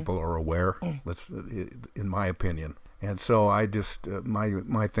than people are aware, in my opinion. And so I just,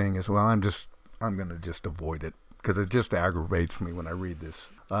 my thing is, well, I'm going to just avoid it because it just aggravates me when I read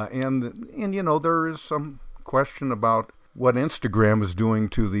this. And there is some question about what Instagram is doing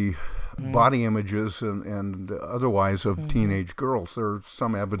to the body images and otherwise of teenage girls. There's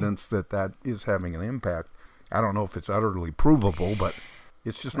some evidence that is having an impact. I don't know if it's utterly provable, but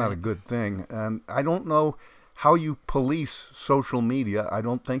it's just not a good thing. And I don't know how you police social media. I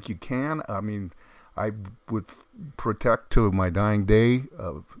don't think you can. I mean, I would protect to my dying day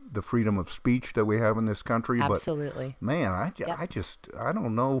of the freedom of speech that we have in this country. Absolutely. But man, I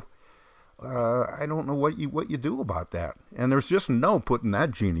don't know. I don't know what you do about that. And there's just no putting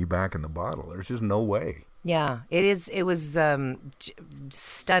that genie back in the bottle. There's just no way. Yeah, it was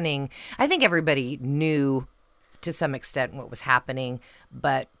stunning. I think everybody knew to some extent what was happening,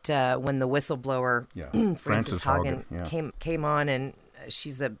 but when the whistleblower Frances Haugen came on, and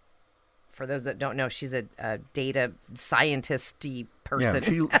for those that don't know, she's a data scientist-y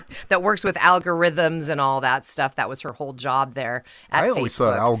person that works with algorithms and all that stuff. That was her whole job there at Facebook. I always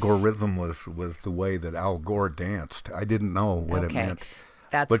thought algorithm was the way that Al Gore danced. I didn't know what it meant.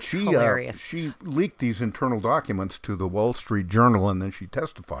 But hilarious. She leaked these internal documents to the Wall Street Journal, and then she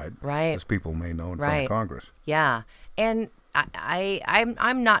testified, as people may know, in front of Congress. Yeah, and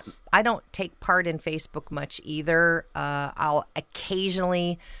I'm not. I don't take part in Facebook much either. I'll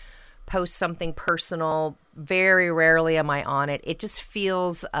occasionally post something personal. Very rarely am I on it. It just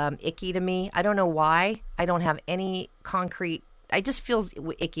feels icky to me. I don't know why. I don't have any concrete. It just feels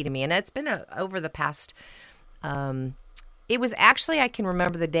icky to me, and it's been over the past. It was actually, I can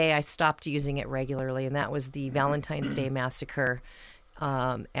remember the day I stopped using it regularly, and that was the Valentine's Day massacre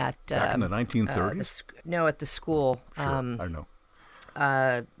at back in the 1930s. No, at the school. Sure, I know.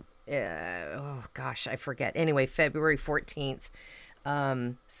 Oh gosh, I forget. Anyway, February 14th.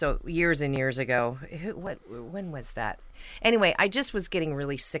 So years and years ago. When was that? Anyway, I just was getting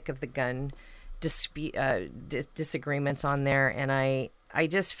really sick of the gun disagreements on there, and I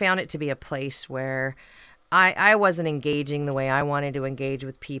just found it to be a place where I wasn't engaging the way I wanted to engage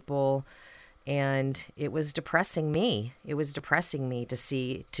with people, and it was depressing me. It was depressing me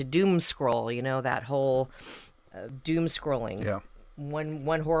to doom scroll, that whole doom scrolling. Yeah.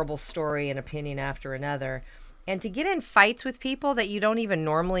 One horrible story and opinion after another. And to get in fights with people that you don't even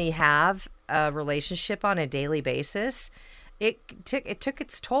normally have a relationship on a daily basis, it took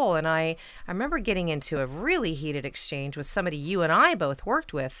its toll. And I remember getting into a really heated exchange with somebody you and I both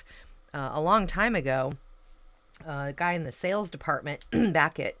worked with a long time ago, a guy in the sales department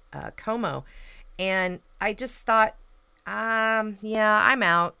back at Como. And I just thought, yeah, I'm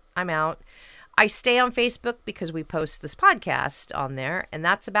out. I stay on Facebook because we post this podcast on there, and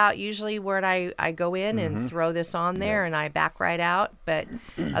that's about usually where I go in and throw this on there, and I back right out. But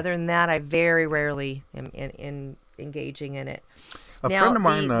other than that, I very rarely am in engaging in it. A friend of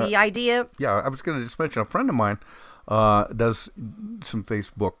mine, the idea... Yeah, I was going to just mention, a friend of mine does some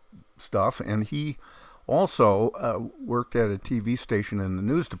Facebook stuff, and he also worked at a TV station in the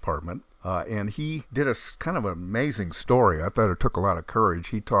news department, and he did a kind of amazing story. I thought it took a lot of courage.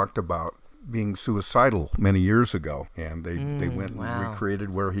 He talked about being suicidal many years ago, and they went and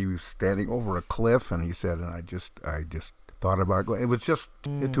recreated where he was standing over a cliff, and he said, and I just thought about going. It was just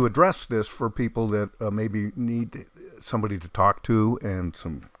to address this for people that maybe need somebody to talk to and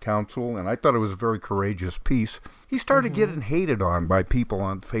some counsel, and I thought it was a very courageous piece. He started getting hated on by people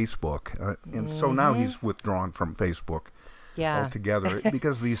on Facebook, and so now he's withdrawn from Facebook. Yeah. Altogether,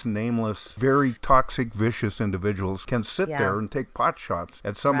 because these nameless, very toxic, vicious individuals can sit there and take pot shots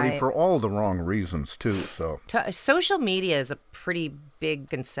at somebody for all the wrong reasons too. So social media is a pretty big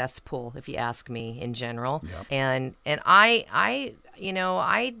cesspool, if you ask me, in general. Yep. And I'm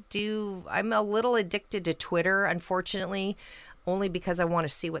a little addicted to Twitter, unfortunately. Only because I want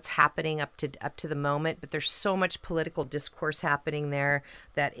to see what's happening up to the moment. But there's so much political discourse happening there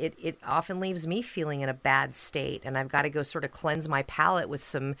that it often leaves me feeling in a bad state. And I've got to go sort of cleanse my palate with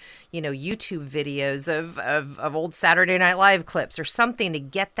some, YouTube videos of old Saturday Night Live clips or something to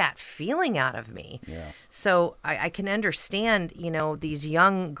get that feeling out of me. Yeah. So I can understand, these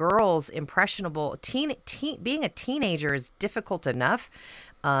young girls, impressionable, being a teenager is difficult enough.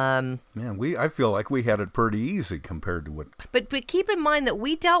 Man, I feel like we had it pretty easy compared to what. But keep in mind that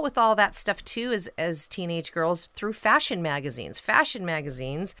we dealt with all that stuff too as teenage girls through fashion magazines. Fashion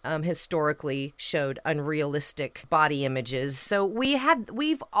magazines historically showed unrealistic body images, so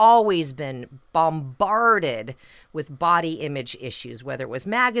we've always been bombarded with body image issues, whether it was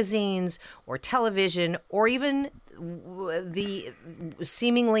magazines or television or even the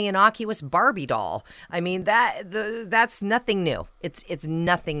seemingly innocuous Barbie doll. I mean, that's nothing new. It's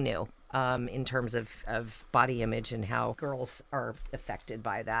nothing new in terms of body image and how girls are affected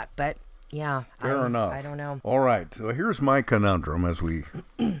by that. But yeah, fair enough. I don't know. All right, so here's my conundrum as we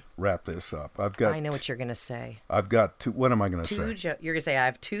wrap this up. I know what you're going to say. I've got two. What am I going to say? You're going to say I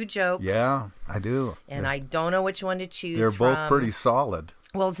have two jokes. Yeah, I do. And I don't know which one to choose. They're both pretty solid.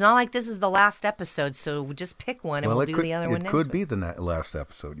 Well, it's not like this is the last episode, so just pick one and we'll do the other one next week. It could be the last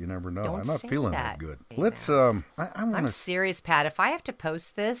episode. You never know. I'm not feeling that good. Let's. I'm serious, Pat. If I have to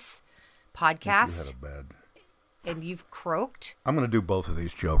post this podcast, you had a bad. And you've croaked, I'm going to do both of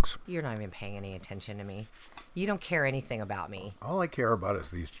these jokes. You're not even paying any attention to me. You don't care anything about me. All I care about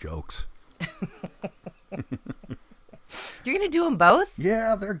is these jokes. You're going to do them both?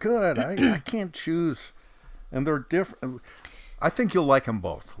 Yeah, they're good. I can't choose, and they're different. I think you'll like them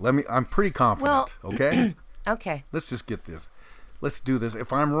both. I'm pretty confident. Well, okay. Okay. Let's just get this. Let's do this.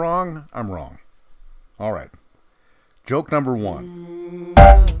 If I'm wrong, I'm wrong. All right. Joke number 1.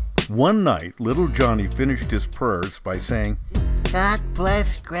 One night, little Johnny finished his prayers by saying, "God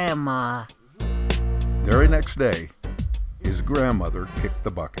bless Grandma." The very next day, his grandmother kicked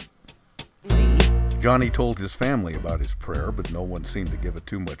the bucket. See? Johnny told his family about his prayer, but no one seemed to give it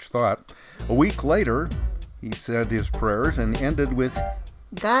too much thought. A week later, he said his prayers and ended with,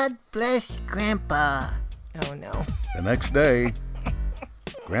 "God bless Grandpa." Oh, no. The next day,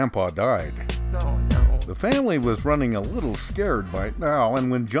 Grandpa died. Oh, no. The family was running a little scared by now,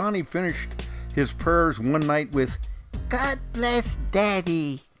 and when Johnny finished his prayers one night with, God bless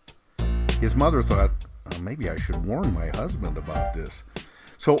Daddy, his mother thought, maybe I should warn my husband about this.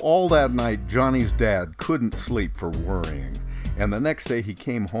 So all that night, Johnny's dad couldn't sleep for worrying. And the next day he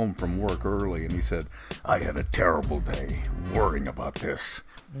came home from work early and he said, I had a terrible day worrying about this.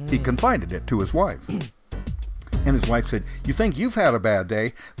 He confided it to his wife. And his wife said, you think you've had a bad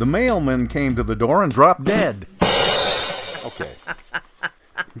day? The mailman came to the door and dropped dead. Okay.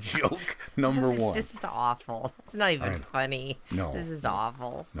 Joke number one. It's just awful. It's not even funny. No. This is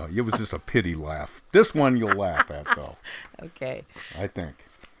awful. No, it was just a pity laugh. This one you'll laugh at, though. Okay. I think.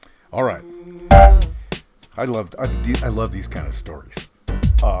 All right. I love these kind of stories.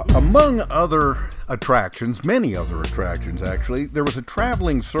 Among other attractions, many other attractions actually, there was a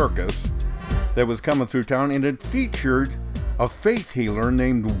traveling circus that was coming through town, and it featured a faith healer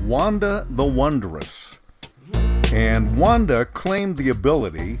named Wanda the Wondrous. And Wanda claimed the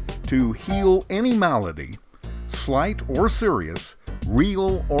ability to heal any malady, slight or serious,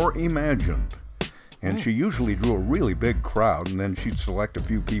 real or imagined. And she usually drew a really big crowd, and then she'd select a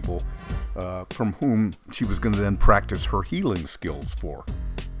few people from whom she was going to then practice her healing skills for.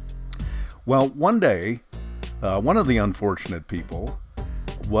 Well, one day, one of the unfortunate people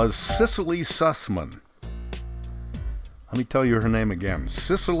was Cicely Sussman. Let me tell you her name again.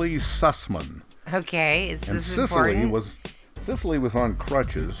 Cicely Sussman. Okay, is and this important? Cicely was on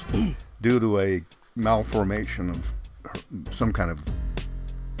crutches due to a malformation of some kind of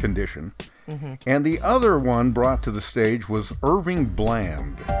condition. Mm-hmm. And the other one brought to the stage was Irving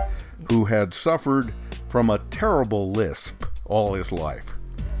Bland, who had suffered from a terrible lisp all his life.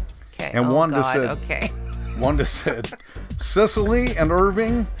 Okay. And Wanda said, Cicely and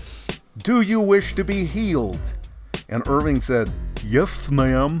Irving, do you wish to be healed? And Irving said, yes,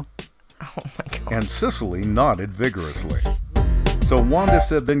 ma'am. Oh, my God. And Cicely nodded vigorously. So Wanda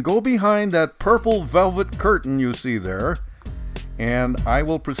said, then go behind that purple velvet curtain you see there, and I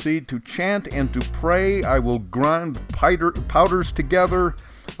will proceed to chant and to pray. I will grind powders together.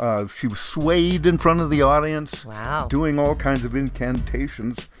 She swayed in front of the audience, doing all kinds of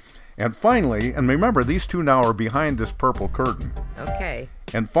incantations. And finally, and remember, these two now are behind this purple curtain. Okay.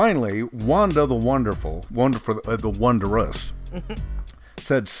 And finally, Wanda the the Wondrous,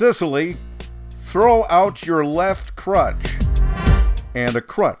 said, Cicely, throw out your left crutch. And a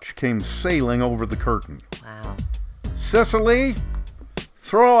crutch came sailing over the curtain. Wow. Cicely,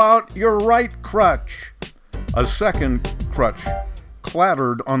 throw out your right crutch. A second crutch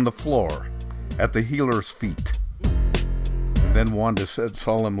clattered on the floor at the healer's feet. And then Wanda said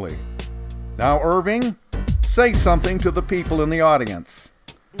solemnly, now, Irving, say something to the people in the audience.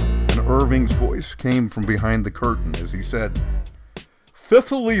 And Irving's voice came from behind the curtain as he said,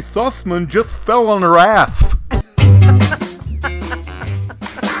 Cicely Sussman just fell on her ass.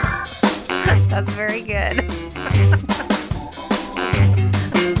 That's very good.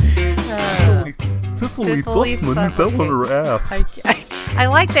 Cicely Sussman fell on her ass. I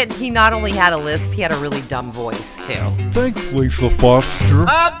like that he not only had a lisp, he had a really dumb voice, too. Thanks, Lisa Foster.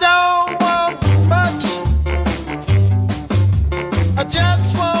 I don't want much. I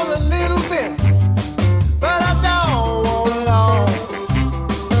just want a little bit. But I don't want it all.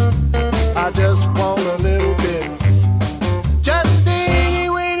 I just want a little bit. Just a teeny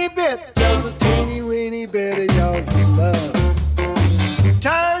weeny bit. Just a teeny weeny bit of your love.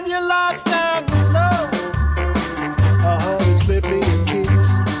 Turn your lights down low. Honey, slip me a kiss.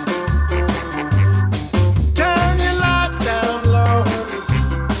 Turn your lights down low.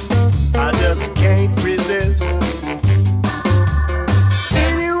 I just can't resist.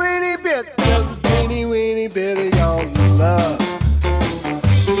 Teeny weeny bit, just a teeny weeny bit of your love.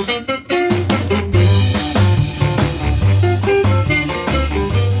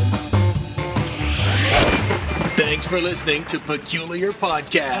 Thanks for listening to Peculiar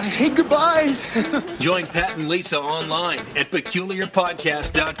Podcast. Hey, goodbyes. Join Pat and Lisa online at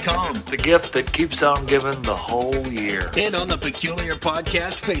peculiarpodcast.com. The gift that keeps on giving the whole year. And on the Peculiar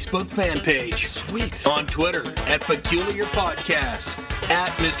Podcast Facebook fan page. Sweet. On Twitter at Peculiar Podcast, at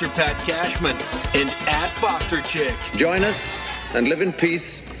Mr. Pat Cashman, and at Foster Chick. Join us and live in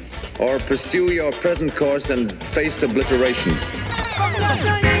peace, or pursue your present course and face obliteration. Just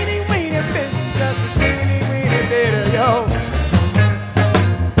a teeny weeny bit of your